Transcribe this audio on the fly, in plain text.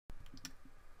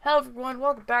Hello everyone,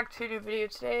 welcome back to a new video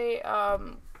today.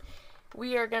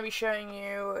 We are going to be showing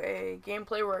you a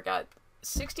gameplay where I got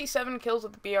 67 kills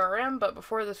with the BRM, but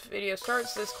before this video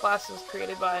starts, this class was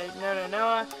created by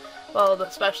Noah, well, the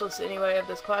specialist anyway of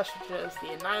this class, which is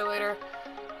the Annihilator.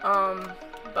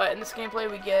 But in this gameplay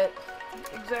we get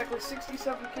exactly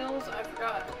 67 kills. I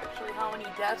forgot actually how many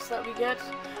deaths that we get,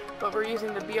 but we're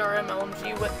using the BRM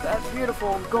LMG with that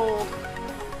beautiful gold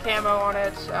camo on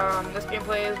it. This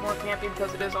gameplay is more campy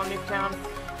because it is on Nuketown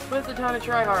with a ton of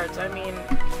tryhards. I mean,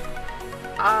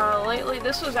 lately,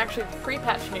 this was actually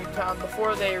pre-patch Nuketown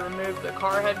before they removed the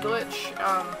car head glitch.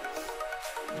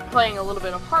 Playing a little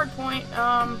bit of Hardpoint,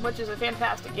 which is a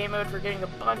fantastic game mode for getting a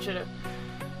bunch of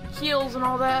heals and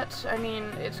all that. I mean,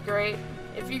 it's great.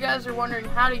 If you guys are wondering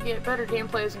how to get better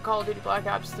gameplays in Call of Duty Black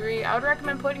Ops 3, I would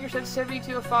recommend putting your sensitivity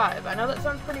to a 5. I know that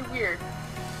sounds pretty weird,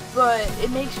 but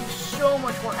it makes you so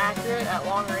much more accurate at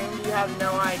long range, you have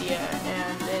no idea,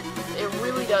 and it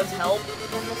really does help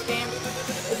in this game.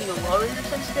 If you lower your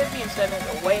sensitivity instead of make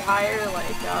it way higher,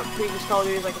 like previous Call of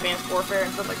Duty, like Advanced Warfare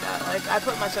and stuff like that. Like, I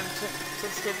put my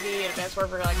sensitivity in Advanced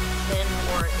Warfare like 10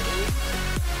 or 8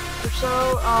 or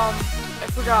so. I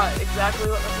forgot exactly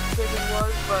what my sensitivity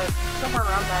was, but somewhere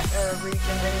around that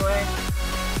region anyway.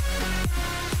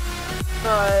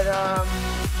 But,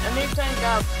 and they've taken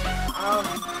up,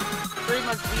 pretty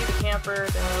much be the camper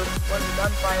when the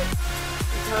gunfight,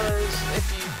 because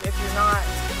if you're not,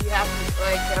 you have to,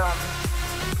 like,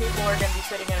 people are going to be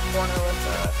sitting in a corner with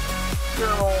a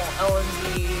thermal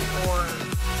LMG or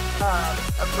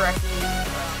a Brecci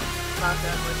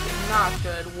shotgun, which is not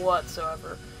good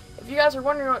whatsoever. If you guys are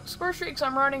wondering what score streaks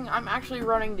I'm running, I'm actually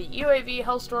running the UAV,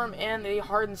 Hellstorm, and the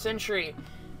Hardened Sentry,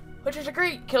 which is a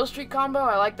great kill streak combo.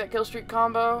 I like that kill streak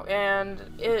combo, and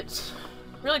it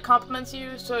really complements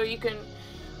you, so you can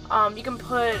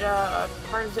put a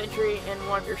Hardened Sentry in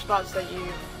one of your spots that you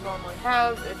normally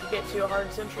have if you get to a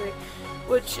Hardened Sentry,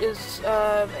 which is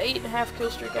 8.5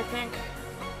 kill streak, I think.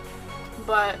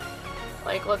 But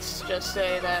like, let's just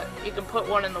say that you can put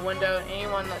one in the window, and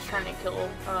anyone that's trying to kill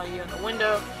you in the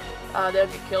window, they'll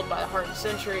get killed by the Hardened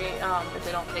Sentry if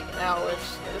they don't take it out, which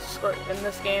in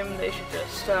this game they should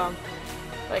just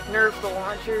like nerf the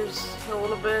launchers a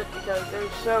little bit, because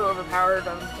they're so overpowered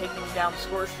on taking down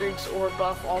score streaks or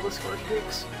buff all the score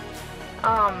streaks.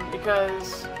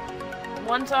 Because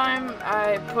one time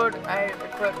I put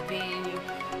the,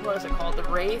 what is it called, the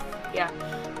Wraith? Yeah,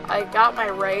 I got my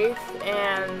Wraith,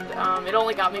 and it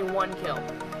only got me 1 kill.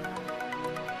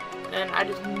 And I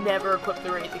just never equipped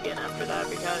the Wraith again after that,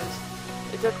 because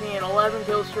it took me an 11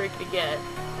 kill streak to get,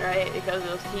 right, because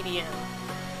it was TDM.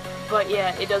 But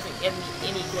yeah, it doesn't get me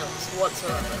any kills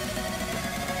whatsoever.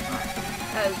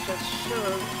 That is just so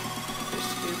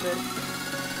stupid.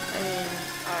 I mean,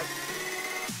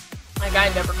 like,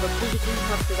 I never equipped anything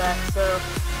after that, so,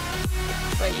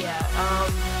 but yeah,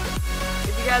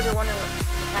 if you guys are wondering what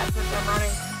attachments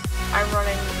I'm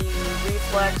running the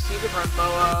Reflex. You can run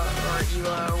BOA or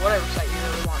ELO, whatever site you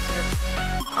really want to.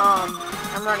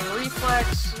 I'm running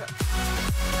Reflex,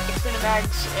 Extended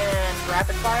Mags, and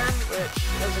Rapid Fire, which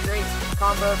is a great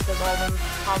combo because all of them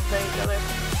complement each other.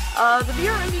 The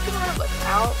BRM you can run it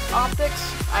without optics.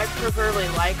 I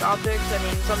preferably like optics. I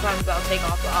mean, sometimes I'll take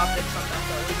off the optics, sometimes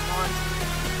I'll leave them on.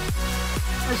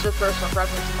 It's just personal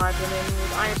preference in my opinion.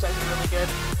 The iron sights are really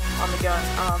good on the gun.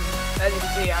 As you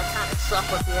can see, I kind of suck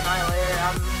with the Annihilator.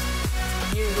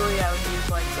 Usually I would use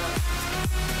like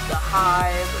the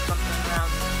Hive or something around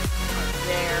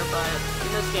there, but in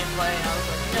this gameplay I was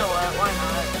like, you know what, why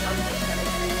not? I'm just gonna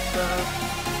use the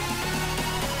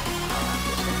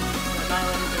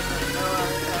Annihilator because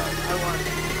I want to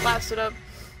class it up,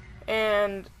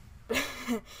 and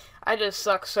I just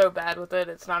suck so bad with it,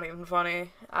 it's not even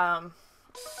funny.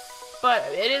 But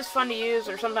it is fun to use,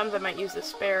 or sometimes I might use the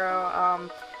Sparrow.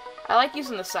 I like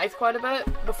using the Scythe quite a bit.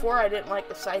 Before, I didn't like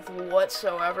the Scythe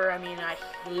whatsoever. I mean, I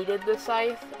hated the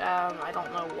Scythe. I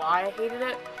don't know why I hated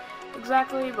it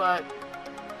exactly, but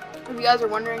if you guys are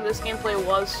wondering, this gameplay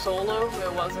was solo.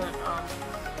 It wasn't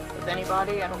with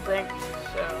anybody, I don't think.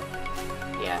 So,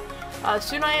 yeah.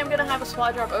 Soon I am going to have a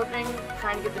supply drop opening,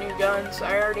 trying to get the new guns.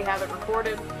 I already have it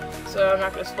recorded, so I'm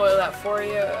not going to spoil that for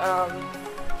you.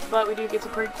 But we do get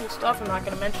some pretty cool stuff, I'm not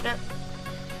going to mention it.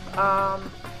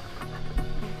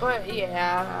 But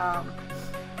yeah,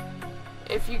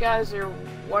 if you guys are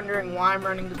wondering why I'm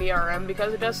running the BRM,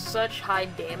 because it does such high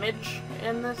damage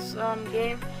in this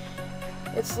game.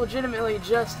 It's legitimately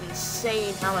just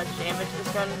insane how much damage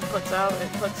this gun puts out.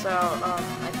 It puts out,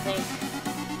 I think,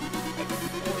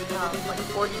 like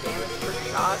 40 damage per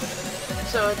shot.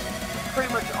 So it's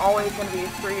pretty much always going to be a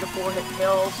 3 to 4 hit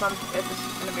kill. If it's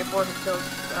going to be a 4 hit kill,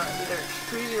 either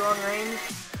extremely long range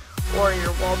or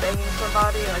you're wall banging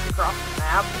somebody like across the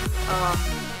map.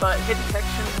 But hit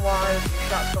detection wise, your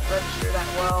shots don't register that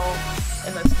well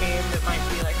in this game. It might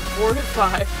be like 4 to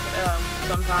 5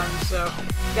 sometimes, so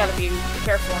you gotta be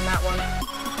careful on that one.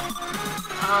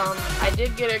 I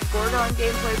did get a Gorgon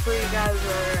gameplay for you guys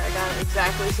where I got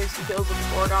exactly 60 kills with the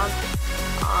Gorgon,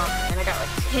 and I got like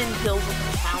 10 kills with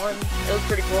the Talon. It was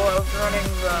pretty cool. I was running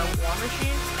the War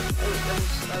Machine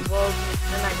as well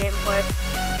in that gameplay.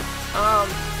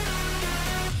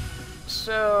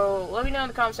 So let me know in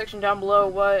the comment section down below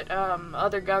what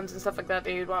other guns and stuff like that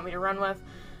you'd want me to run with.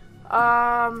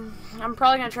 I'm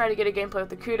probably gonna try to get a gameplay with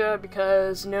the Kuda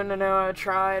because no, I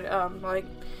tried. Like,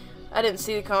 I didn't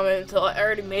see the comment until I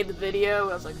already made the video.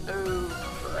 I was like, oh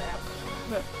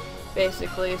crap,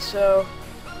 basically. So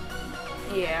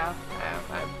yeah,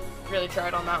 I really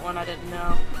tried on that one. I didn't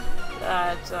know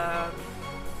that.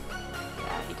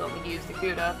 Yeah, he told me to use the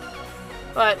Kuda.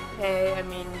 But hey, I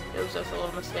mean, it was just a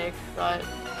little mistake, but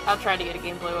I'll try to get a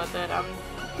gameplay with it.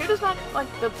 Kuda's not like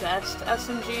the best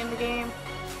SMG in the game.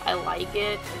 I like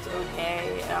it, it's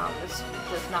okay, it's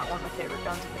just not one of my favorite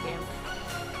guns in the game.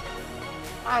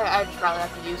 I just probably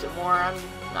have to use it more. I'm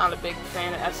not a big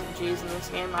fan of SMGs in this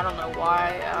game, I don't know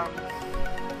why.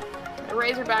 The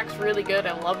Razorback's really good,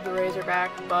 I love the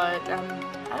Razorback, but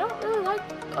I don't really like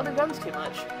other guns too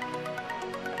much.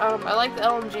 I like the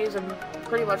LMGs and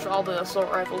pretty much all the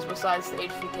assault rifles besides the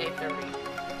HVK-30.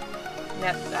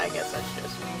 Yeah, I guess that's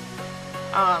just me.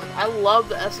 I love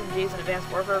the SMGs in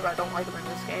Advanced Warfare, but I don't like them in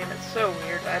this game. It's so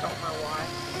weird, I don't know why.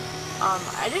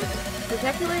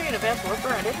 Particularly in Advanced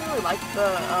Warfare, I didn't really like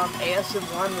the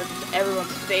ASM-1, which is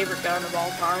everyone's favorite gun of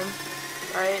all time.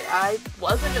 Right? I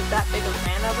wasn't that big of a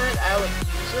fan of it. I would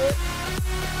use it,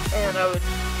 and I would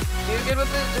do good with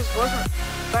it. It just wasn't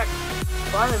that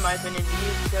fun in my opinion to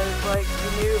use because, like, you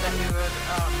knew that you would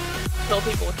kill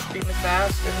people extremely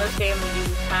fast. In this game, you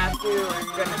have to, or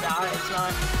you're gonna die. It's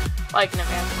not like in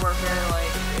Advanced Warfare,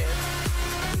 like if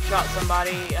you shot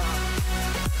somebody a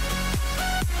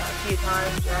few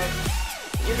times, right?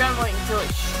 You're gonna like kill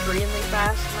extremely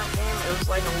fast in that game. It was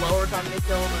like a lower time to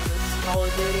kill than this Call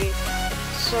of Duty.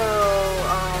 So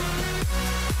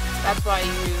that's why I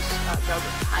use guns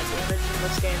with high damage in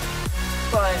this game.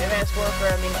 But in Advanced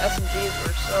Warfare, I mean, SMGs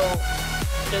were so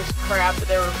just crap, but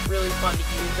they were really fun to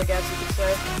use, I guess you could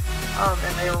say.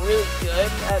 And they were really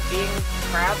good at being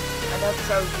crap. I know that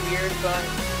sounds weird, but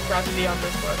trust me on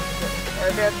this one.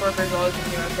 Advanced Warfare is always going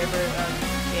to be my favorite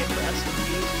game for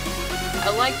SMGs. I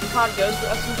like COD Ghost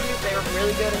for SMGs, they were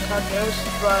really good in COD Ghost,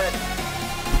 but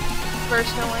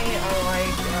personally, I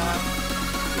like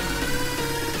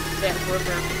Advanced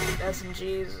Warfare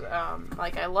SMGs.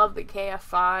 Like, I love the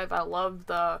KF5, I love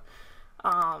the,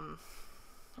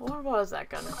 what was that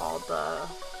gun called? The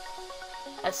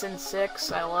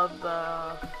SN6, I love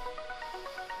the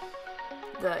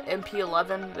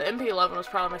MP11. The MP11 was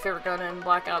probably my favorite gun in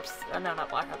Black Ops, no, not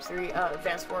Black Ops 3,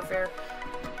 Advanced Warfare.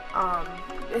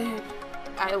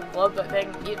 I love that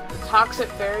thing. The Toxic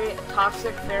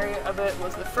variant of it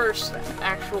was the first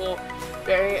actual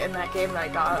variant in that game that I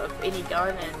got of any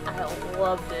gun, and I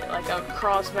loved it. Like, I would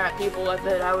cross-map people with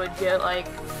it. I would get like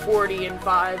 40 and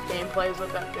 5 gameplays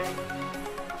with that thing.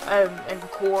 And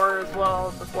core as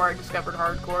well. Before I discovered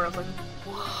hardcore, I was like,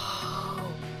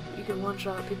 whoa, you can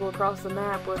one-shot people across the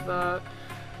map with a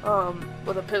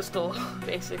pistol,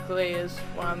 basically, is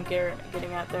what I'm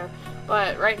getting at there.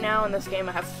 But right now in this game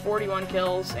I have 41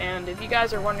 kills, and if you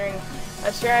guys are wondering,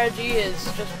 my strategy is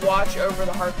just watch over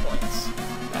the hard points.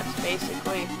 That's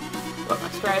basically what my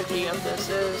strategy of this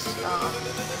is,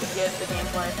 to get the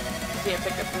gameplay. See, I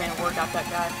picked up Command War, got that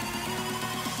guy.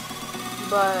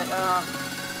 But,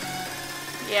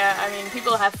 yeah, I mean,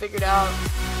 people have figured out,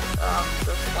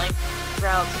 the flank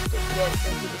routes to get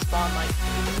into the spawn, like,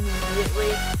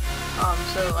 immediately.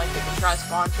 So, like, they can try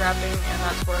spawn trapping, and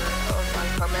that's where I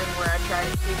come in, where I try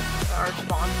to keep our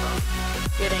spawn from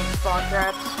getting spawn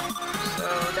traps. So,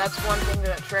 that's one thing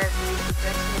that Treyarch needs to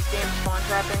fix in this game, spawn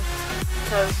trapping,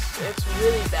 because it's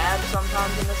really bad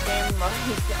sometimes in this game. Like,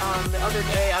 the other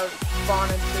day, I spawned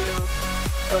into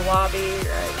the lobby,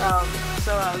 right,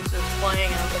 so I was just playing,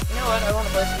 and I was like, you know what, I want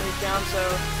to play some Nuketown, so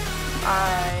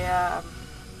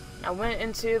I went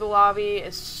into the lobby.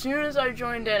 As soon as I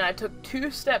joined in, I took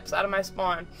 2 steps out of my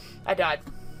spawn. I died.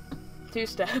 2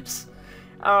 steps.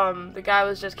 The guy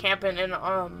was just camping in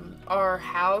our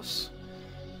house,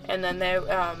 and then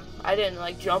I didn't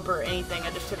like jump or anything. I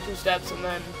just took 2 steps, and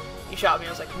then he shot me. I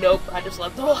was like, nope. I just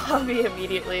left the lobby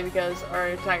immediately because our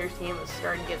entire team was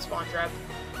starting to get spawn trapped.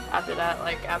 after that,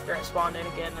 like after I spawned in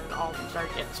again, and all of them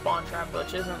started getting spawn trapped,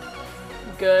 which isn't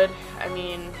good. I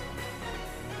mean,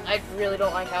 I really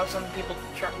don't like how some people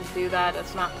try to do that.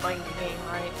 That's not playing the game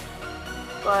right.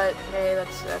 But hey,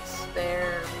 that's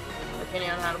their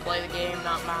opinion on how to play the game,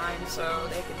 not mine. So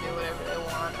they can do whatever they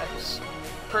want. I just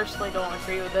personally don't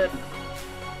agree with it.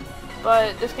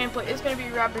 But this gameplay is going to be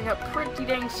wrapping up pretty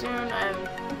dang soon, and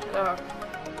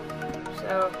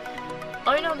so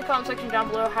let me know in the comment section down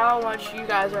below how much you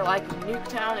guys are liking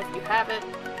Nuketown if you have it.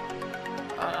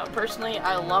 Personally,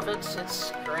 I love it.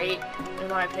 It's great, in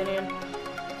my opinion.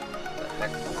 What the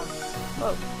heck? Hold on.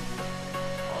 Whoa.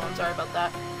 Hold on, sorry about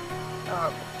that.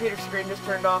 Computer screen just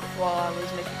turned off while I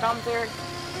was making commentary.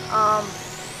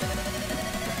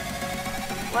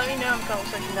 Let me know in the comment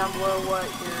section down below what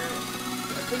your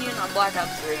opinion on Black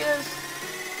Ops 3 is,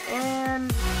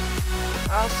 and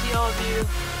I'll see all of you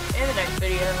in the next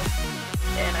video,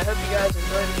 and I hope you guys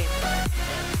enjoy the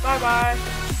gameplay. Bye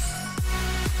bye!